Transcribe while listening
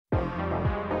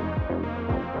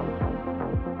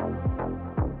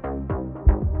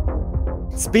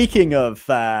Speaking of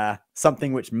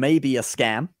something which may be a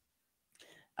scam,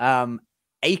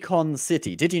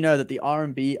 AKONCITY. Did you know that the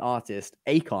R&B artist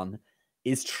Akon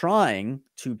is trying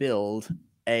to build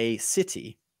a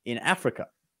city in Africa?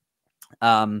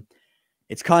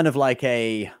 It's kind of like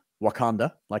a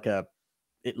Wakanda,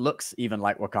 it looks even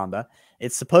like Wakanda.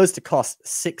 It's supposed to cost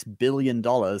 $6 billion,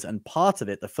 and part of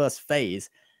it, the first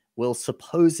phase, will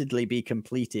supposedly be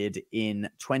completed in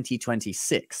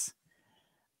 2026.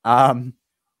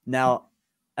 Now,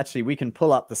 actually, we can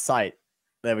pull up the site.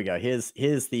 There we go. Here's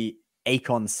the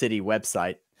AKONCITY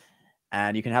website,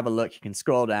 and you can have a look. You can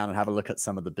scroll down and have a look at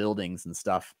some of the buildings and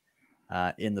stuff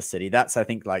in the city. That's, I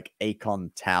think, like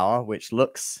Akon Tower, which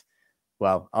looks,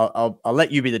 well, I'll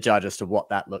let you be the judge as to what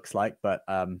that looks like. But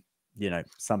you know,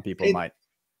 some people might.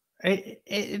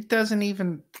 It doesn't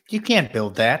even. You can't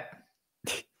build that.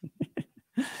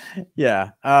 Yeah.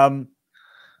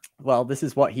 Well, this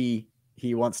is what he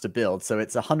wants to build. So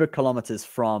it's 100 kilometers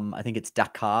from, I think it's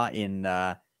Dakar in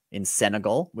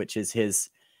Senegal, which is his.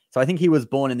 So I think he was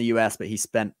born in the US, but he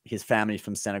spent his family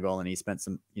from Senegal, and he spent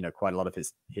some, quite a lot of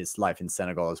his life in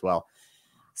Senegal as well.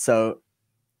 So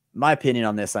my opinion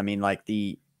on this, I mean, like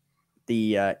the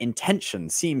intention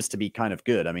seems to be kind of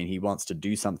good. I mean, he wants to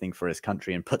do something for his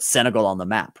country and put Senegal on the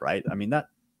map, right? I mean,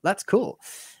 that's cool.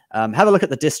 Have a look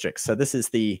at the districts. So this is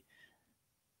the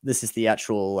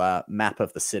actual map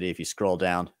of the city. If you scroll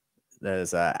down,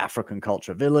 there's African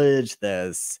Culture Village.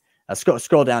 There's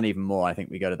scroll down even more. I think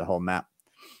we go to the whole map.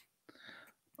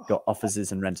 Got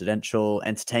offices and residential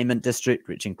entertainment district,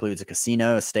 which includes a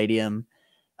casino, a stadium.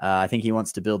 I think he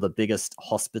wants to build the biggest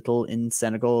hospital in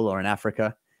Senegal or in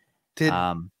Africa. Did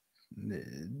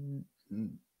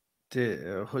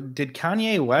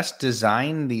Kanye West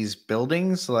design these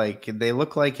buildings? Like, they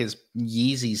look like his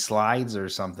Yeezy slides or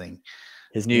something.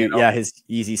 His new, his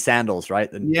Yeezy sandals,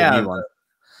 right? The new one.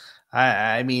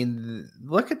 I mean,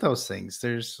 look at those things.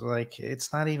 There's like,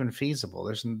 it's not even feasible.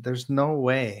 There's no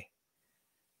way.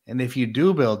 And if you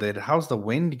do build it, how's the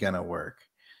wind gonna work?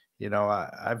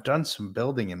 I've done some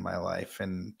building in my life,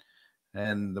 and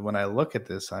when I look at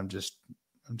this, I'm just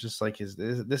like,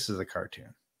 this is a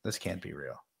cartoon. This can't be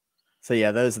real. So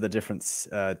yeah, those are the different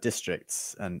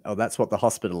districts, and that's what the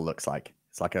hospital looks like.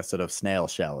 It's like a sort of snail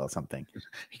shell or something.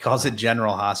 He calls it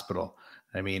General Hospital.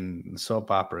 I mean, soap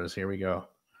operas. Here we go.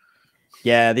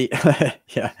 Yeah, the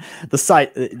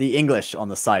site, the English on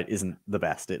the site isn't the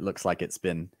best. It looks like it's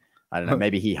been, I don't know,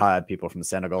 maybe he hired people from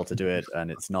Senegal to do it, and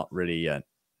it's not really a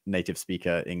native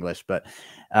speaker English. But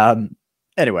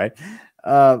anyway,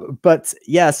 but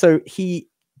yeah, so he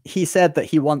said that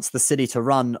he wants the city to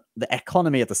run, the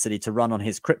economy of the city to run on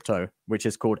his crypto, which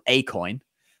is called Akoin.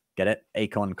 Get it?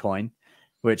 Akon coin,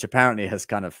 which apparently has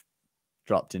kind of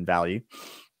dropped in value.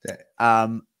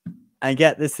 And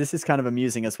get this is kind of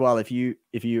amusing as well. If you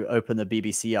open the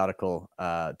BBC article,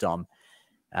 Dom,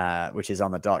 which is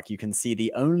on the doc, you can see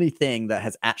the only thing that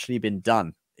has actually been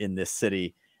done in this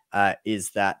city is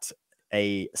that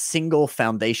a single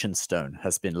foundation stone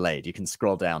has been laid. You can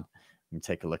scroll down and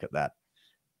take a look at that.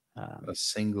 A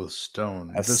single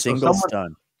stone. A single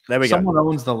stone. There we go. Someone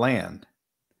owns the land.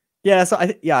 Yeah. So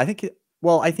I think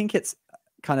it's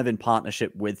kind of in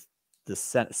partnership with the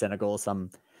Senegal,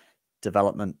 some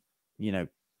development,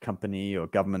 company or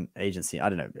government agency. I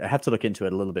don't know. I have to look into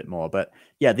it a little bit more. But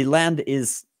yeah, the land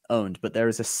is owned, but there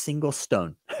is a single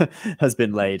stone has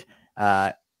been laid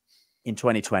in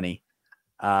 2020,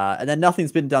 and then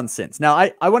nothing's been done since. Now,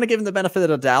 I want to give him the benefit of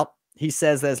the doubt. He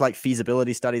says there's like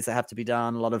feasibility studies that have to be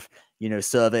done, a lot of,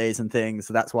 surveys and things.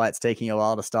 So that's why it's taking a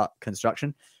while to start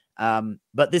construction.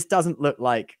 But this doesn't look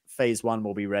like phase 1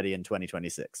 will be ready in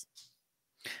 2026.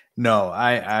 No,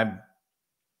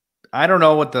 I don't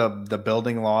know what the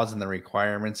building laws and the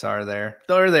requirements are there.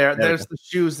 They're there. There's the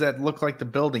shoes that look like the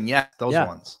building. Yeah, those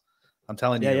ones. I'm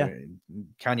telling you,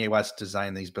 Kanye West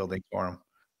designed these buildings for him.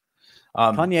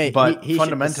 Kanye, but he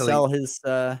fundamentally should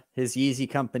sell his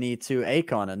Yeezy company to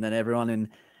Akon, and then everyone in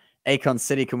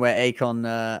AKONCITY can wear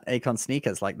Akon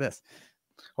sneakers like this.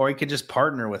 Or he could just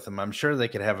partner with them. I'm sure they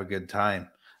could have a good time.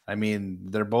 I mean,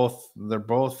 they're both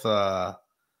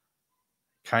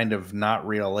kind of not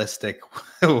realistic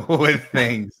with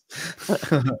things.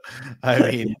 I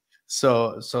mean,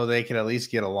 so they can at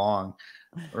least get along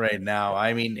right now.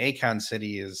 I mean,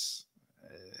 AKONCITY is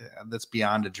that's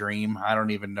beyond a dream. I don't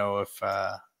even know if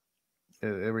it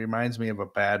reminds me of a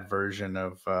bad version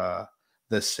of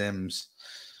The Sims.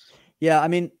 Yeah, I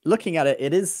mean, looking at it,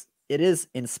 it is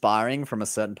inspiring from a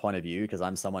certain point of view, because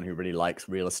I'm someone who really likes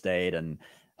real estate and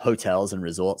hotels and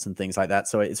resorts and things like that.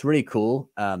 So it's really cool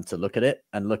to look at it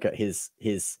and look at his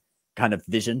kind of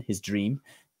vision, his dream,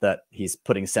 that he's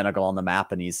putting Senegal on the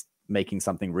map, and he's making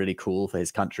something really cool for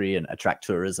his country and attract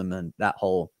tourism and that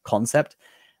whole concept.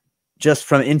 Just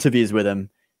from interviews with him,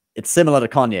 it's similar to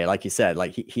Kanye, like you said.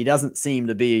 Like he doesn't seem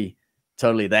to be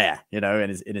totally there, you know,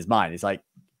 in his mind. He's like,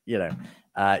 you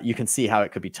know, you can see how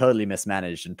it could be totally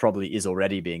mismanaged, and probably is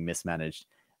already being mismanaged,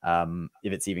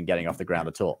 if it's even getting off the ground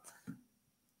at all.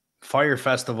 Fire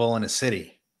festival in a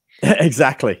city.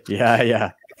 Exactly.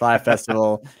 Yeah. Fire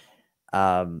festival.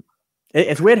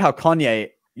 It's weird how Kanye,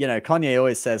 you know, Kanye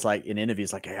always says, like, in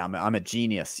interviews, like, hey, I'm a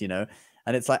genius, you know,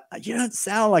 and it's like, you don't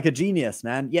sound like a genius,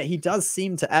 man. Yet he does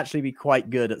seem to actually be quite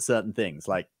good at certain things,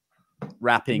 like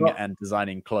rapping and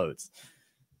designing clothes.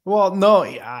 Well, no,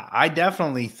 I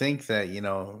definitely think that, you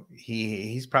know,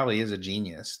 he's probably is a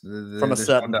genius From a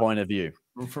certain point of view.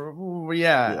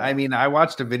 Yeah, I mean, I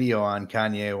watched a video on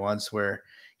Kanye once where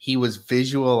he was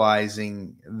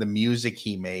visualizing the music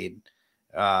he made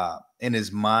in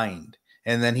his mind,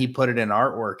 and then he put it in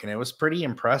artwork, and it was pretty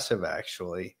impressive,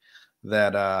 actually,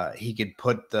 that he could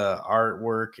put the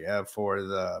artwork for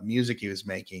the music he was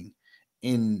making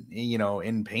in, you know,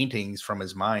 in paintings from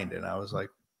his mind. And I was like,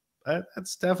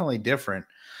 that's definitely different.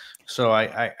 So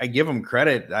I give them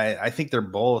credit. I think they're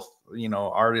both, you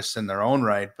know, artists in their own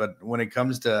right. But when it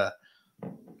comes to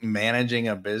managing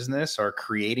a business or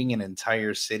creating an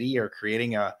entire city or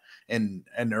creating an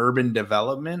urban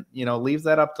development, you know, leave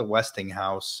that up to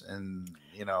Westinghouse. And,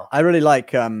 you know, I really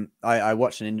like, I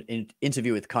watched an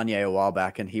interview with Kanye a while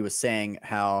back, and he was saying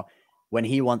how when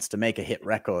he wants to make a hit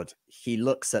record, he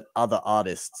looks at other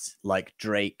artists like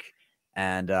Drake,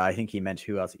 and I think he meant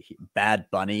who else? Bad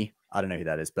Bunny. I don't know who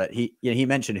that is, but he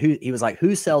mentioned he was like,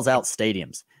 who sells out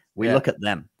stadiums? We look at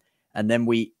them, and then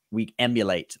we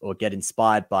emulate or get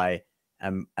inspired by,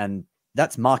 and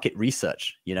that's market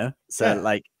research, you know? So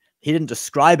like, he didn't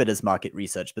describe it as market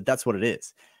research, but that's what it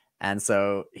is. And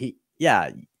so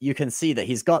you can see that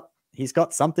he's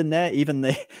got something there, even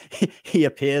though he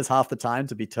appears half the time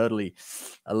to be totally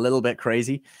a little bit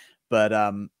crazy. But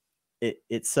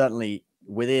it's certainly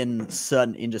within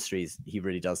certain industries, he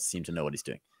really does seem to know what he's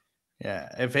doing. Yeah,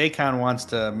 if Akon wants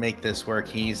to make this work,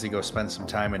 he needs to go spend some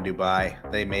time in Dubai.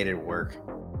 They made it work.